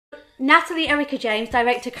Natalie Erika James,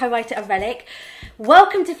 director, co-writer of Relic.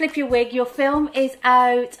 Welcome to Flip Your Wig. Your film is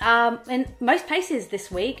out in most places this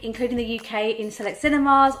week, including the UK in select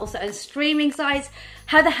cinemas, also on streaming sites.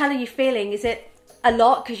 How the hell are you feeling? Is it a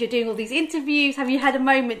lot because you're doing all these interviews? Have you had a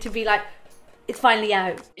moment to be like, it's finally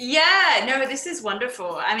out? Yeah, no, this is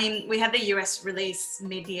wonderful. I mean, we had the US release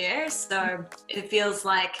mid-year, so it feels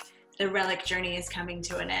like the Relic journey is coming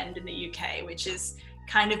to an end in the UK, which is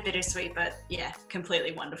kind of bittersweet, but yeah,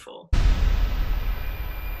 completely wonderful.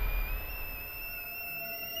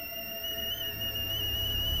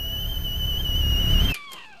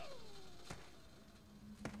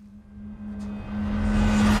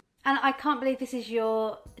 And I can't believe this is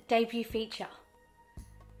your debut feature.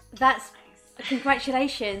 That's nice.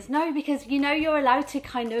 Congratulations. No, because you know you're allowed to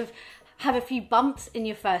kind of have a few bumps in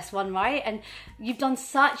your first one, right? And you've done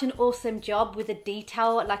such an awesome job with the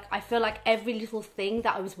detail. Like, I feel like every little thing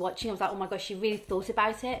that I was watching, I was like, oh my gosh, she really thought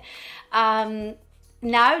about it.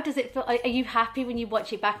 Now, does it feel, are you happy when you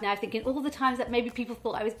watch it back now, thinking all the times that maybe people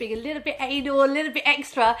thought I was being a little bit anal, a little bit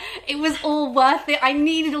extra, it was all worth it? I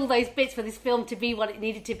needed all those bits for this film to be what it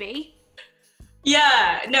needed to be.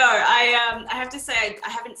 Yeah, no, I have to say I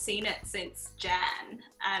haven't seen it since Jan,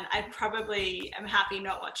 and I probably am happy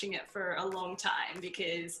not watching it for a long time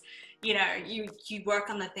because, you know, you work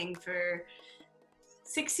on the thing for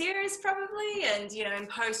 6 years probably, and you know, in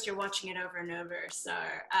post you're watching it over and over. So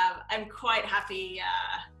I'm quite happy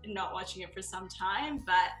not watching it for some time,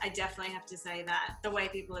 but I definitely have to say that the way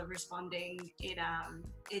people are responding,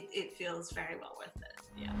 it feels very well worth it.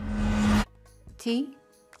 Yeah. Tea?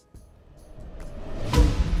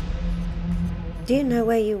 Do you know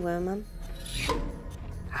where you were, Mum?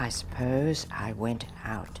 I suppose I went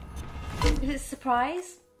out. Is it a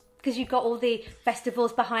surprise? Because you've got all the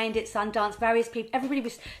festivals behind it, Sundance, various people, everybody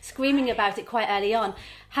was screaming about it quite early on.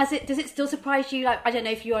 Does it still surprise you? Like, I don't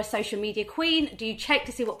know if you're a social media queen, do you check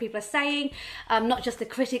to see what people are saying? Not just the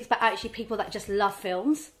critics, but actually people that just love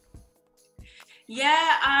films? Yeah,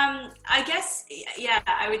 I guess, yeah,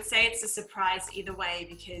 I would say it's a surprise either way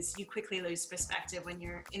because you quickly lose perspective when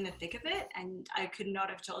you're in the thick of it, and I could not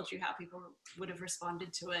have told you how people would have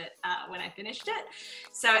responded to it when I finished it.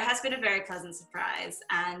 So it has been a very pleasant surprise,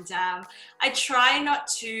 and I try not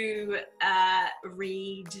to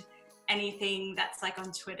read anything that's like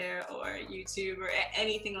on Twitter or YouTube or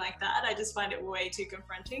anything like that. I just find it way too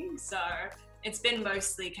confronting. So it's been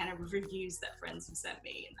mostly kind of reviews that friends have sent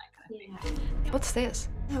me and that kind of thing. What's this?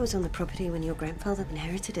 That was on the property when your grandfather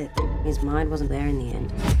inherited it. His mind wasn't there in the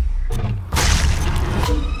end.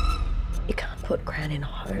 You can't put Gran in a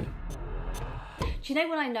home. Do you know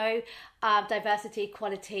when I know diversity,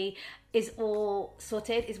 equality is all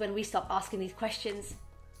sorted is when we stop asking these questions?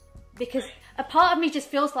 Because a part of me just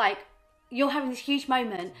feels like you're having this huge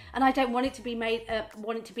moment and I don't want it to be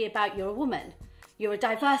about you're a woman. You're a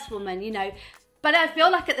diverse woman, you know. But I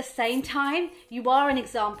feel like at the same time, you are an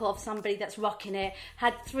example of somebody that's rocking it,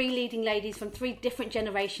 had 3 leading ladies from 3 different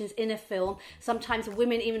generations in a film. Sometimes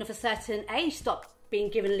women, even of a certain age, stop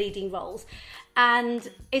being given leading roles. And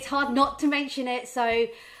it's hard not to mention it. So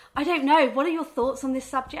I don't know. What are your thoughts on this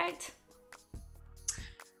subject?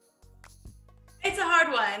 It's a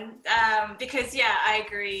hard one because, yeah, I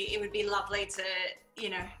agree. It would be lovely to, you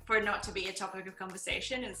know, for it not to be a topic of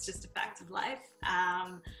conversation. It's just a fact of life.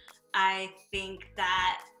 I think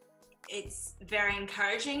that it's very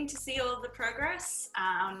encouraging to see all of the progress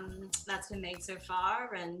that's been made so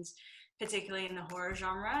far, and particularly in the horror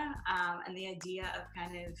genre, and the idea of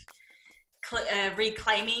kind of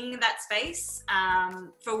reclaiming that space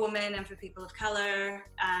for women and for people of color.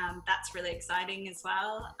 That's really exciting as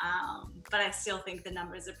well. But I still think the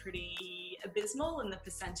numbers are pretty abysmal, and the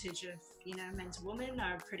percentage of, you know, men to women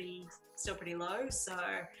are still pretty low. So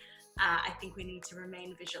I think we need to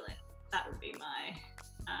remain vigilant. That would be my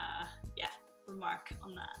remark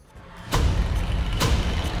on that.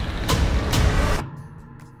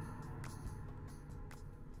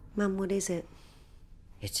 Mum, what is it?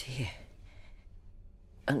 It's here.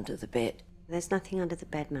 Under the bed. There's nothing under the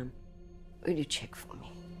bed, Mum. Will you check for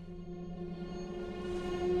me?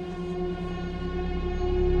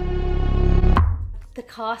 The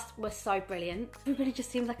cast was so brilliant. Everybody just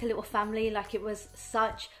seemed like a little family, like it was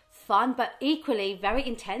such fun, but equally very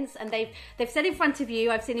intense. And they've said in front of you,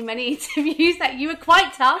 I've seen in many interviews, that you were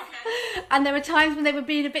quite tough. And there were times when they were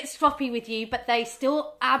being a bit stroppy with you, but they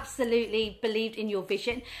still absolutely believed in your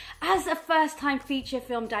vision. As a first-time feature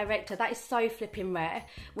film director, that is so flipping rare,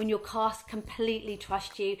 when your cast completely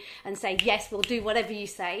trust you and say, yes, we'll do whatever you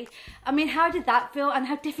say. I mean, how did that feel, and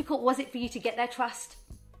how difficult was it for you to get their trust?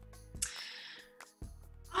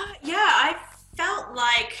 Yeah, I felt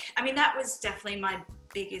like, I mean, that was definitely my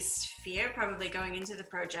biggest fear probably going into the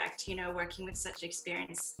project, you know, working with such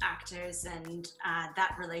experienced actors, and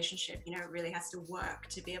that relationship, you know, really has to work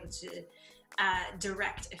to be able to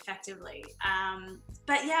direct effectively.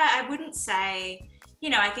 But yeah, I wouldn't say, you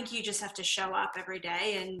know, I think you just have to show up every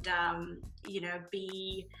day and, you know,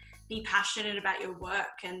 be passionate about your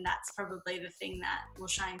work, and that's probably the thing that will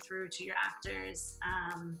shine through to your actors.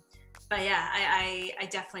 But yeah, I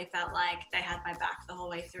definitely felt like they had my back the whole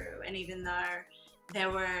way through. And even though there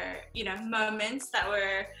were, you know, moments that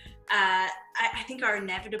were, I think are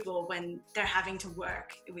inevitable when they're having to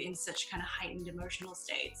work in such kind of heightened emotional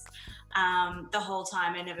states, the whole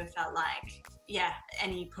time I never felt like, yeah,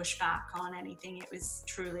 any pushback on anything. It was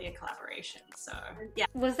truly a collaboration. So yeah.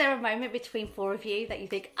 Was there a moment between four of you that you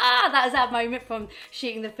think, that was that moment from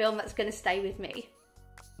shooting the film that's going to stay with me?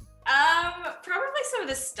 Probably some of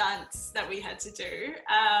the stunts that we had to do.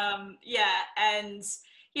 Yeah, and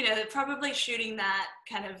you know, probably shooting that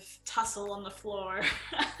kind of tussle on the floor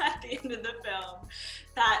at the end of the film,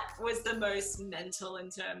 that was the most mental in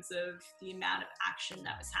terms of the amount of action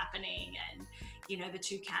that was happening, and you know, the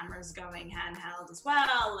two cameras going handheld as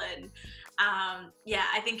well. And yeah,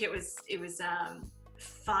 I think it was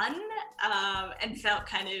fun, and felt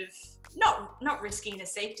kind of not risky in a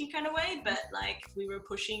safety kind of way, but like we were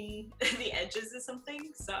pushing the edges or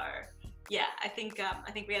something. So yeah, I think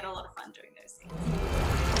we had a lot of fun doing those things.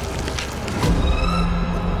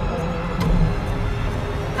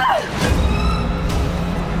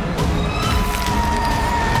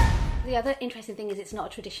 The other interesting thing is it's not a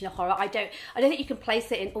traditional horror. I don't think you can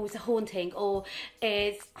place it in, it's a haunting, or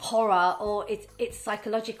it's horror, or it's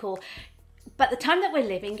psychological. But the time that we're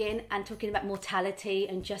living in, and talking about mortality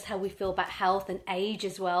and just how we feel about health and age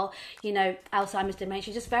as well, you know, Alzheimer's,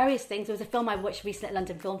 dementia, just various things. There was a film I watched recently at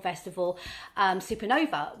London Film Festival,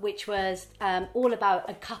 Supernova, which was all about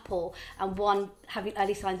a couple and one having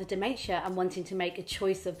early signs of dementia and wanting to make a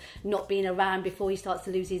choice of not being around before he starts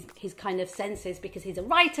to lose his kind of senses, because he's a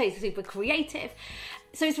writer, he's super creative.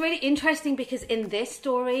 So it's really interesting because in this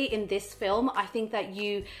story, in this film, I think that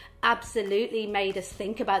you absolutely made us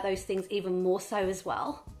think about those things even more so as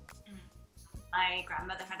well. My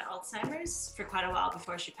grandmother had Alzheimer's for quite a while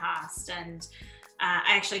before she passed, and I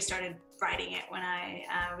actually started writing it when I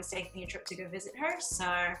was taking a trip to go visit her.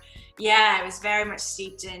 So yeah, I was very much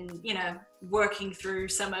steeped in, you know, working through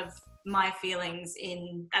some of my feelings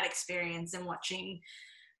in that experience, and watching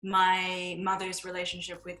my mother's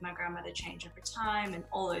relationship with my grandmother change over time, and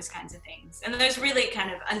all those kinds of things. And those really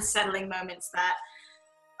kind of unsettling moments that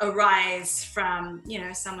arise from, you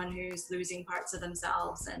know, someone who's losing parts of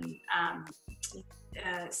themselves and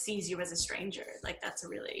sees you as a stranger. Like, that's a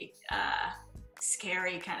really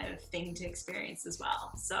scary kind of thing to experience as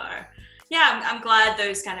well. So yeah, I'm glad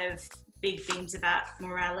those kind of big themes about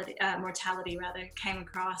mortality came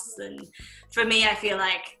across. And for me, I feel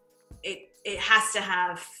like it has to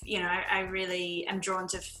have, you know, I really am drawn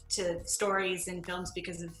to stories and films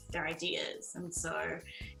because of their ideas. And so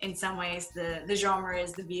in some ways the genre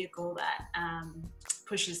is the vehicle that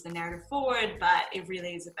pushes the narrative forward, but it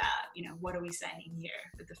really is about, you know, what are we saying here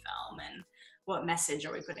with the film, and what message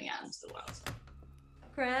are we putting out into the world.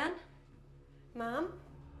 Gran? Mom?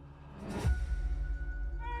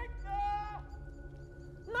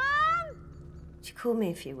 Mom! She called me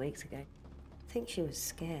a few weeks ago. I think she was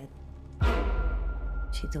scared.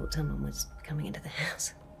 She thought someone was coming into the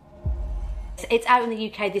house. It's out in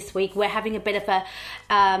the UK this week. We're having a bit of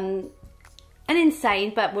an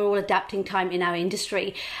insane, but we're all adapting time in our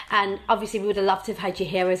industry. And obviously we would have loved to have had you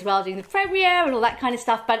here as well, doing the premiere and all that kind of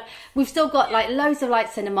stuff. But we've still got like loads of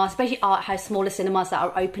like cinemas, especially art house, smaller cinemas that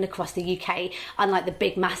are open across the UK, unlike the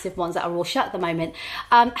big massive ones that are all shut at the moment.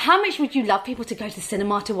 How much would you love people to go to the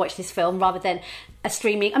cinema to watch this film rather than a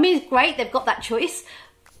streaming? I mean, it's great, they've got that choice,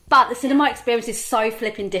 but the cinema experience is so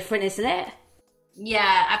flipping different, isn't it?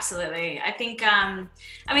 Yeah, absolutely. I think, I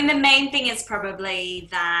mean, the main thing is probably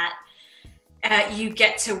that you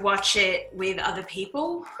get to watch it with other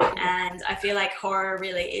people, and I feel like horror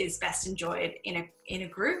really is best enjoyed in a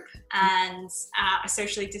group, and a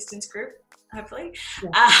socially distanced group, hopefully.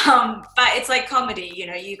 Yeah. But it's like comedy, you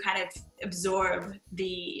know, you kind of absorb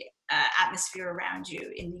the atmosphere around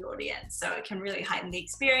you in the audience, so it can really heighten the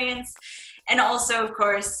experience. And also, of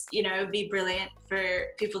course, you know, be brilliant for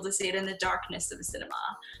people to see it in the darkness of a cinema,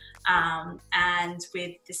 and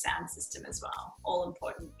with the sound system as well, all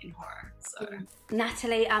important in horror. So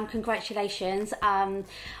Natalie, congratulations. I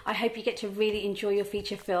hope you get to really enjoy your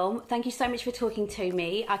feature film. Thank you so much for talking to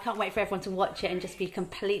me. I can't wait for everyone to watch it and just be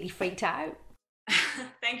completely freaked out.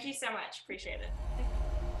 Thank you so much, appreciate it.